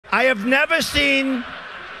I have never seen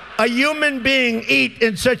a human being eat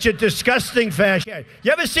in such a disgusting fashion.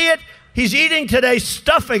 You ever see it? He's eating today,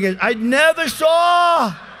 stuffing it. I never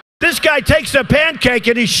saw. This guy takes a pancake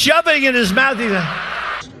and he's shoving it in his mouth.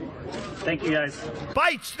 Thank you, guys.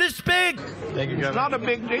 Bites this big. Thank you, Kevin. It's not a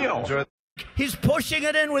big deal. Enjoy. He's pushing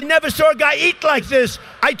it in. We never saw a guy eat like this.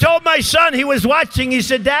 I told my son, he was watching. He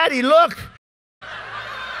said, "Daddy, look."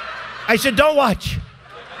 I said, "Don't watch."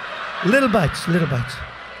 Little bites, little bites.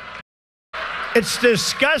 It's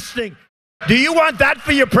disgusting. Do you want that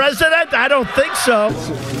for your president? I don't think so.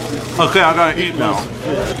 Okay, I gotta eat now.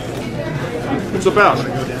 It's the best.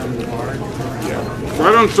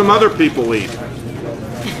 Why don't some other people eat?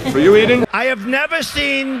 Are you eating? I have never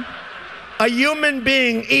seen a human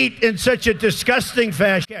being eat in such a disgusting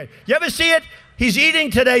fashion. You ever see it? He's eating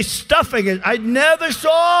today, stuffing it. I never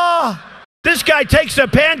saw. This guy takes a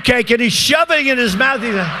pancake and he's shoving it in his mouth.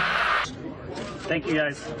 Thank you,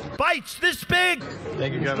 guys. Bites this big.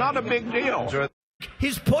 Thank you, Kevin. It's not a big deal. Enjoy.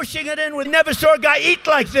 He's pushing it in. We never saw a guy eat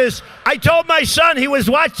like this. I told my son, he was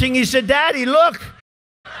watching. He said, "Daddy, look."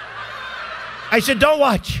 I said, "Don't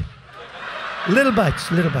watch." Little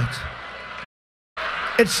bites, little bites.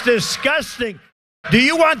 It's disgusting. Do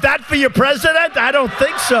you want that for your president? I don't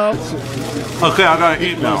think so. Okay, I gotta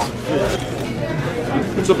eat now.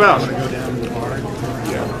 It's the best.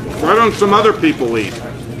 Why don't some other people eat?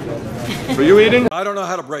 Are you eating? I don't know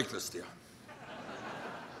how to break this to you.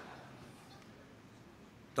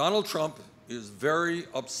 Donald Trump is very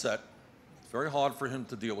upset. It's very hard for him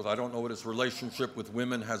to deal with. I don't know what his relationship with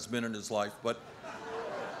women has been in his life, but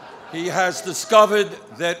he has discovered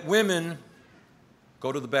that women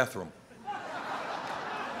go to the bathroom.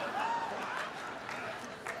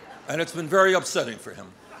 And it's been very upsetting for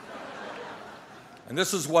him. And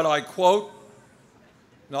this is what I quote.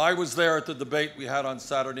 Now, I was there at the debate we had on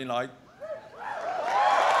Saturday night.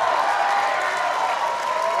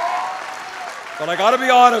 But I gotta be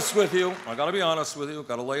honest with you. Got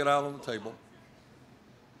to lay it out on the table.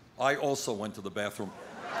 I also went to the bathroom.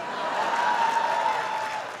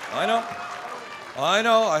 I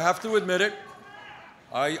know, I have to admit it.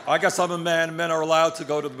 I guess I'm a man. Men are allowed to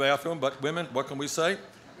go to the bathroom, but women, what can we say?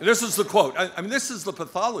 And this is the quote. I mean, this is the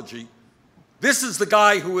pathology. This is the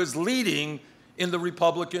guy who is leading in the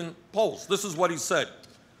Republican polls. This is what he said.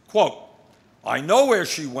 Quote, "I know where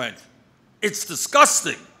she went. It's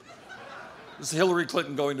disgusting." This is Hillary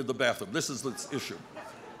Clinton going to the bathroom. This is the issue.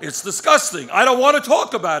 It's disgusting. I don't want to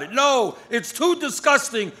talk about it. No, it's too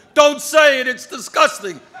disgusting. Don't say it. It's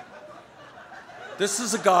disgusting. This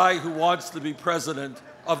is a guy who wants to be president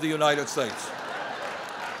of the United States.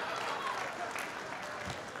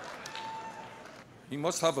 He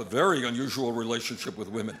must have a very unusual relationship with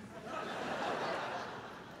women.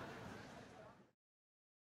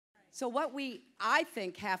 So what I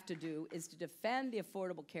think, have to do is to defend the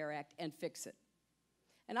Affordable Care Act and fix it.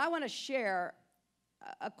 And I want to share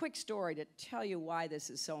a quick story to tell you why this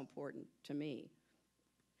is so important to me.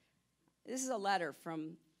 This is a letter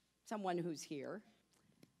from someone who's here,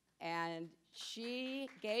 and she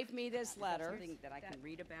gave me this letter that I can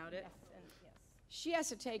read about it. She has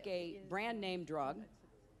to take a brand name drug.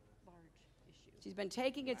 She's been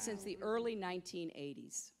taking it since the early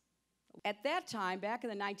 1980s. At that time, back in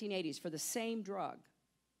the 1980s, for the same drug,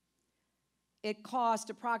 it cost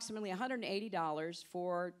approximately $180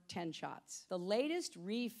 for 10 shots. The latest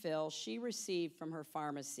refill she received from her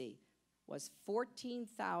pharmacy was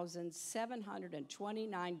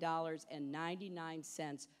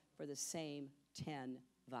 $14,729.99 for the same 10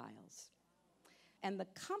 vials. And the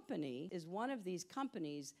company is one of these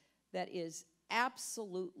companies that is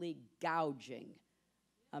absolutely gouging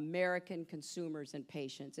American consumers and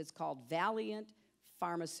patients. It's called Valiant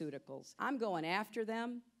Pharmaceuticals. I'm going after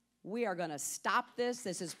them. We are going to stop this.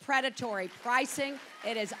 This is predatory pricing.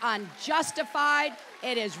 It is unjustified.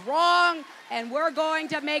 It is wrong. And we're going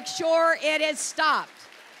to make sure it is stopped.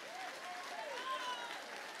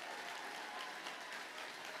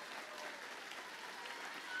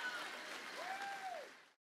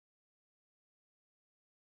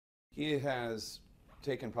 He has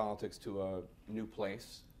taken politics to a new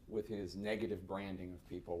place with his negative branding of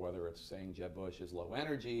people, whether it's saying Jeb Bush is low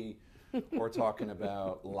energy or talking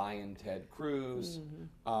about Lion Ted Cruz.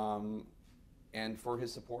 And for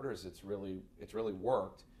his supporters, it's really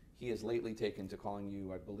worked. He has lately taken to calling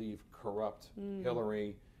you, I believe, corrupt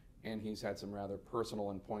Hillary, and he's had some rather personal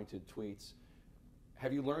and pointed tweets.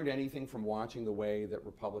 Have you learned anything from watching the way that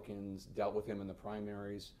Republicans dealt with him in the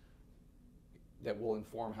primaries that will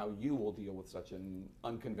inform how you will deal with such an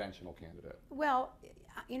unconventional candidate? Well,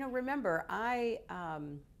 you know, remember,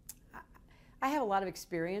 I have a lot of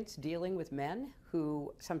experience dealing with men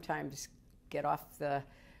who sometimes get off the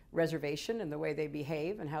reservation in the way they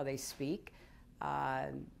behave and how they speak.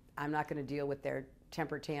 I'm not going to deal with their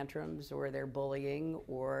temper tantrums or their bullying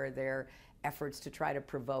or their efforts to try to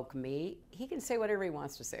provoke me. He can say whatever he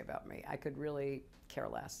wants to say about me. I could really care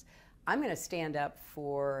less. I'm going to stand up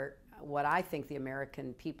for what I think the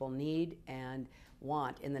American people need and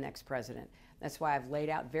want in the next president. That's why I've laid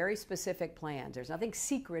out very specific plans. There's nothing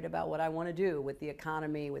secret about what I want to do with the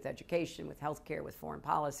economy, with education, with healthcare, with foreign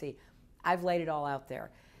policy. I've laid it all out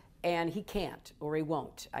there. And he can't, or he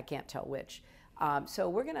won't. I can't tell which. So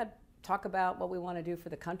we're going to talk about what we want to do for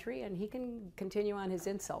the country, and he can continue on his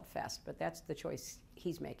insult fest, but that's the choice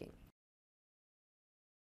he's making.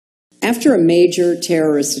 After a major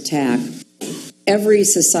terrorist attack, every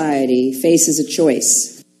society faces a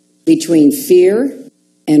choice between fear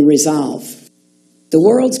and resolve. The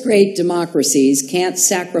world's great democracies can't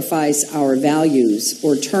sacrifice our values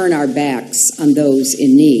or turn our backs on those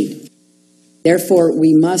in need. Therefore,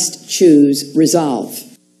 we must choose resolve,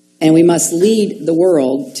 and we must lead the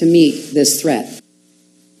world to meet this threat.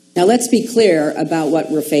 Now, let's be clear about what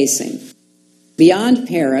we're facing. Beyond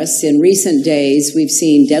Paris, in recent days, we've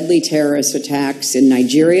seen deadly terrorist attacks in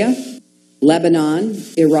Nigeria, Lebanon,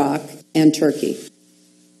 Iraq, and Turkey,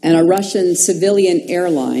 and a Russian civilian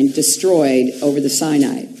airline destroyed over the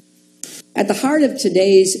Sinai. At the heart of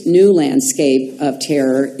today's new landscape of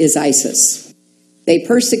terror is ISIS. They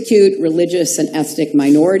persecute religious and ethnic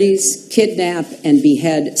minorities, kidnap and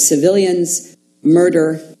behead civilians,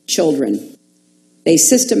 murder children. They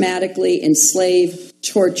systematically enslave,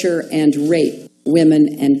 torture, and rape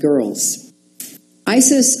women and girls.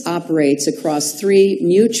 ISIS operates across three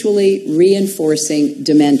mutually reinforcing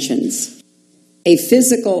dimensions: a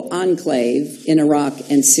physical enclave in Iraq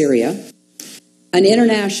and Syria, an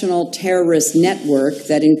international terrorist network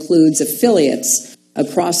that includes affiliates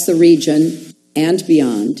across the region and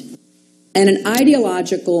beyond, and an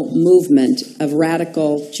ideological movement of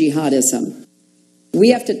radical jihadism.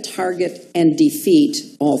 We have to target and defeat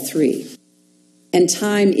all three. And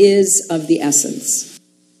time is of the essence.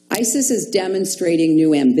 ISIS is demonstrating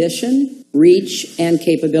new ambition, reach, and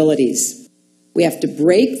capabilities. We have to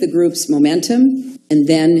break the group's momentum, and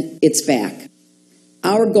then it's back.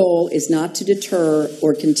 Our goal is not to deter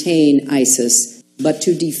or contain ISIS, but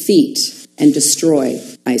to defeat and destroy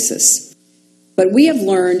ISIS. But we have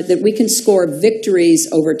learned that we can score victories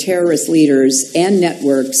over terrorist leaders and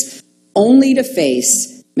networks only to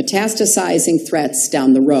face metastasizing threats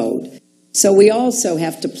down the road. So we also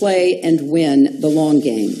have to play and win the long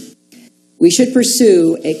game. We should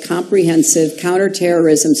pursue a comprehensive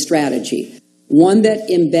counterterrorism strategy, one that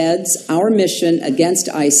embeds our mission against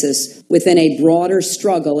ISIS within a broader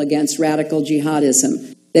struggle against radical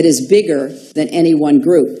jihadism that is bigger than any one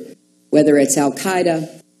group, whether it's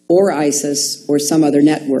Al-Qaeda or ISIS or some other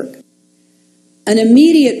network. An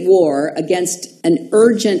immediate war against an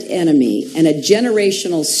urgent enemy and a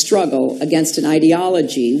generational struggle against an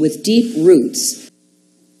ideology with deep roots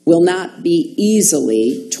will not be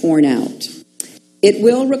easily torn out. It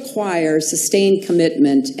will require sustained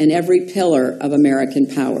commitment in every pillar of American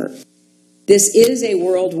power. This is a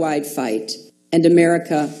worldwide fight, and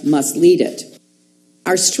America must lead it.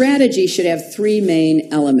 Our strategy should have three main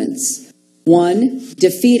elements. One,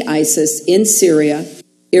 defeat ISIS in Syria,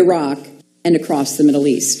 Iraq, and across the Middle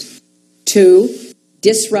East. Two,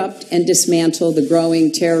 disrupt and dismantle the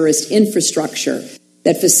growing terrorist infrastructure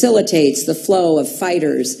that facilitates the flow of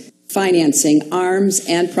fighters, financing, arms,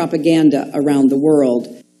 and propaganda around the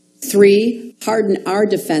world. Three, harden our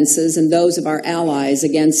defenses and those of our allies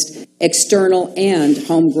against external and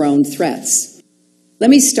homegrown threats. Let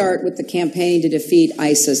me start with the campaign to defeat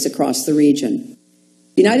ISIS across the region.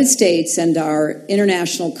 The United States and our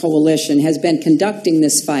international coalition has been conducting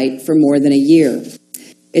this fight for more than a year.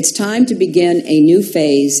 It's time to begin a new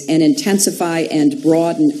phase and intensify and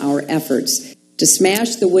broaden our efforts to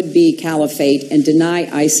smash the would-be caliphate and deny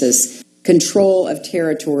ISIS control of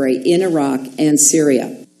territory in Iraq and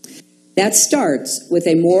Syria. That starts with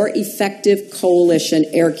a more effective coalition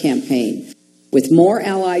air campaign, with more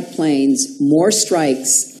allied planes, more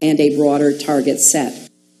strikes, and a broader target set.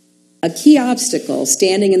 A key obstacle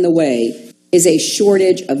standing in the way is a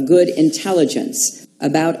shortage of good intelligence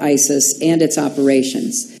about ISIS and its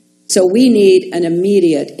operations. So we need an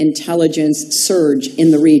immediate intelligence surge in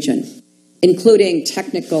the region, including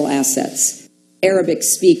technical assets, Arabic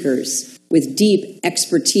speakers with deep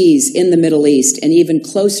expertise in the Middle East, and even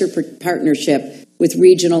closer partnership with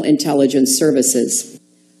regional intelligence services.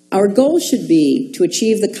 Our goal should be to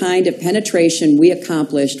achieve the kind of penetration we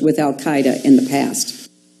accomplished with Al-Qaeda in the past.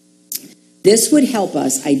 This would help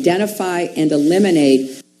us identify and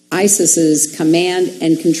eliminate ISIS's command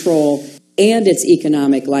and control and its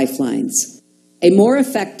economic lifelines. A more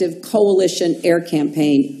effective coalition air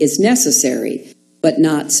campaign is necessary, but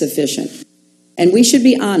not sufficient. And we should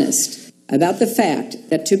be honest about the fact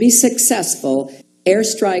that to be successful,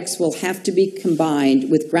 airstrikes will have to be combined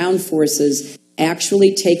with ground forces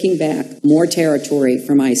actually taking back more territory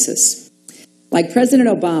from ISIS. Like President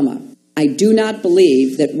Obama, I do not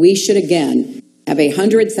believe that we should again have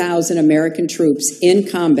 100,000 American troops in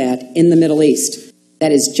combat in the Middle East.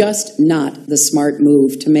 That is just not the smart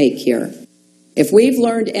move to make here. If we've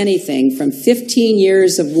learned anything from 15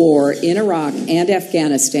 years of war in Iraq and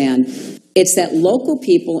Afghanistan, it's that local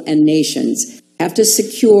people and nations have to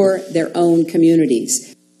secure their own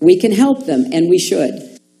communities. We can help them, and we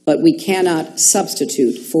should, but we cannot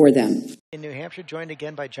substitute for them. In New Hampshire, joined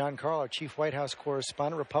again by John Karl, our chief White House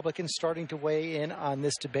correspondent. Republicans starting to weigh in on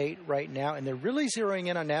this debate right now, and they're really zeroing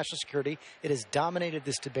in on national security. It has dominated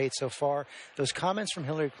this debate so far. Those comments from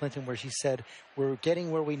Hillary Clinton where she said, we're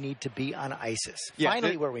getting where we need to be on ISIS.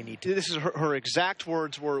 Finally where we need to be. This is her exact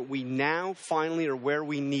words were, we now finally are where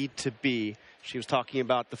we need to be. She was talking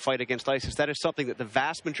about the fight against ISIS. That is something that the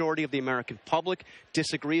vast majority of the American public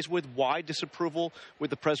disagrees with. Wide disapproval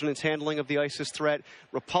with the president's handling of the ISIS threat.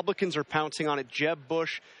 Republicans are pouncing on it. Jeb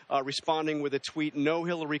Bush responding with a tweet, no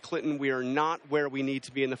Hillary Clinton, we are not where we need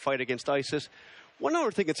to be in the fight against ISIS. One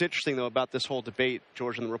other thing that's interesting, though, about this whole debate,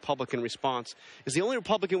 George, and the Republican response, is the only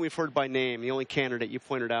Republican we've heard by name, the only candidate you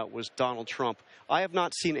pointed out, was Donald Trump. I have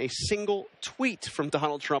not seen a single tweet from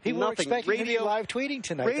Donald Trump. People were expecting him to be live tweeting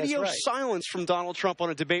tonight. Radio silence from Donald Trump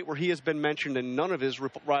on a debate where he has been mentioned and none of his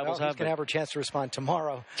rivals have. He's going to have a chance to respond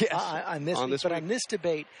tomorrow on this week. But on this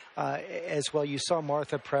debate as well, you saw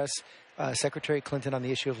Martha press Secretary Clinton on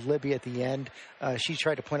the issue of Libya at the end. She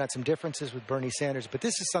tried to point out some differences with Bernie Sanders, but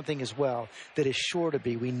this is something as well that is sure to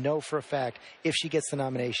be, we know for a fact, if she gets the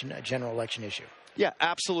nomination, a general election issue. Yeah,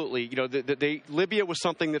 absolutely. You know, Libya was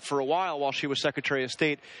something that for a while she was Secretary of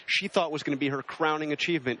State, she thought was going to be her crowning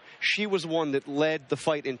achievement. She was one that led the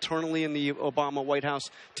fight internally in the Obama White House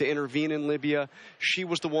to intervene in Libya. She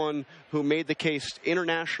was the one who made the case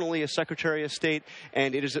internationally as Secretary of State,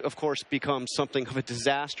 and it has, of course, become something of a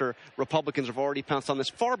disaster. Republicans have already pounced on this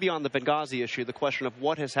far beyond the Benghazi issue, the question of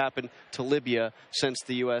what has happened to Libya since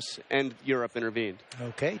the U.S. and Europe intervened.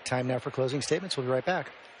 Okay, time now for closing statements. We'll be right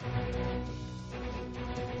back.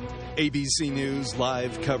 ABC News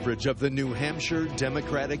live coverage of the New Hampshire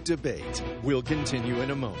Democratic debate will continue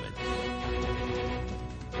in a moment.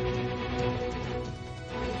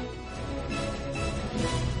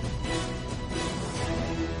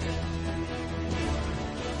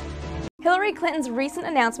 Hillary Clinton's recent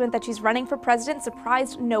announcement that she's running for president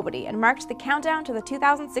surprised nobody and marked the countdown to the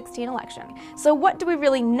 2016 election. So what do we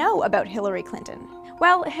really know about Hillary Clinton?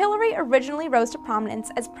 Well, Hillary originally rose to prominence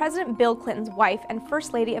as President Bill Clinton's wife and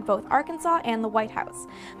First Lady of both Arkansas and the White House.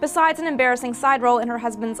 Besides an embarrassing side role in her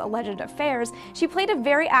husband's alleged affairs, she played a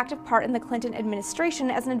very active part in the Clinton administration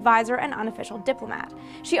as an advisor and unofficial diplomat.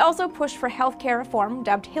 She also pushed for health care reform,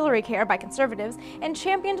 dubbed Hillary Care by conservatives, and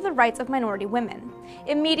championed the rights of minority women.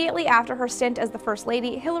 Immediately after her stint as the First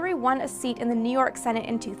Lady, Hillary won a seat in the New York Senate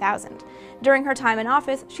in 2000. During her time in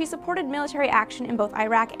office, she supported military action in both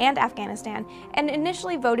Iraq and Afghanistan and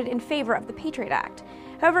initially voted in favor of the Patriot Act.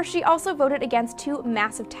 However, she also voted against two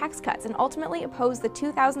massive tax cuts and ultimately opposed the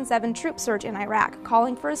 2007 troop surge in Iraq,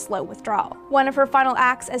 calling for a slow withdrawal. One of her final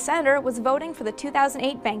acts as senator was voting for the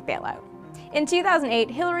 2008 bank bailout. In 2008,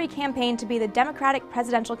 Hillary campaigned to be the Democratic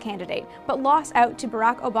presidential candidate, but lost out to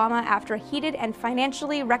Barack Obama after a heated and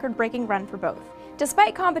financially record-breaking run for both.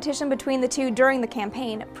 Despite competition between the two during the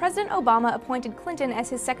campaign, President Obama appointed Clinton as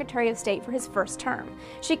his Secretary of State for his first term.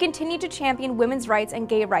 She continued to champion women's rights and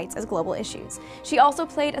gay rights as global issues. She also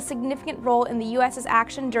played a significant role in the U.S.'s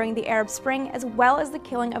action during the Arab Spring, as well as the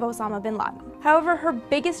killing of Osama bin Laden. However, her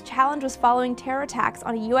biggest challenge was following terror attacks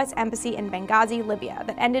on a U.S. embassy in Benghazi, Libya,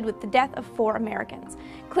 that ended with the death of 4 Americans.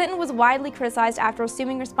 Clinton was widely criticized after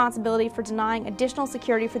assuming responsibility for denying additional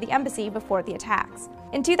security for the embassy before the attacks.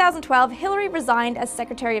 In 2012, Hillary resigned as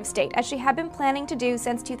Secretary of State, as she had been planning to do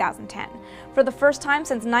since 2010. For the first time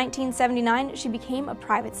since 1979, she became a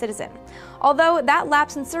private citizen. Although that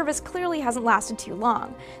lapse in service clearly hasn't lasted too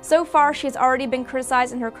long. So far, she has already been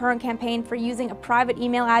criticized in her current campaign for using a private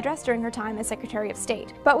email address during her time as Secretary of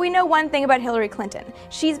State. But we know one thing about Hillary Clinton.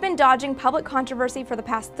 She's been dodging public controversy for the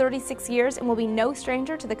past 36 years and will be no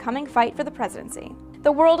stranger to the coming fight for the presidency.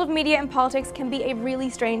 The world of media and politics can be a really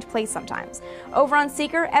strange place sometimes. Over on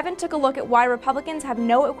Seeker, Evan took a look at why Republicans have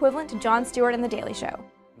no equivalent to Jon Stewart and The Daily Show.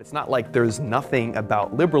 It's not like there's nothing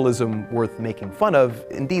about liberalism worth making fun of.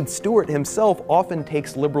 Indeed, Stewart himself often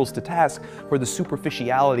takes liberals to task for the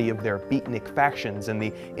superficiality of their beatnik factions and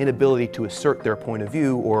the inability to assert their point of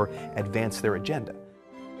view or advance their agenda.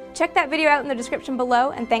 Check that video out in the description below,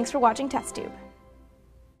 and thanks for watching TestTube.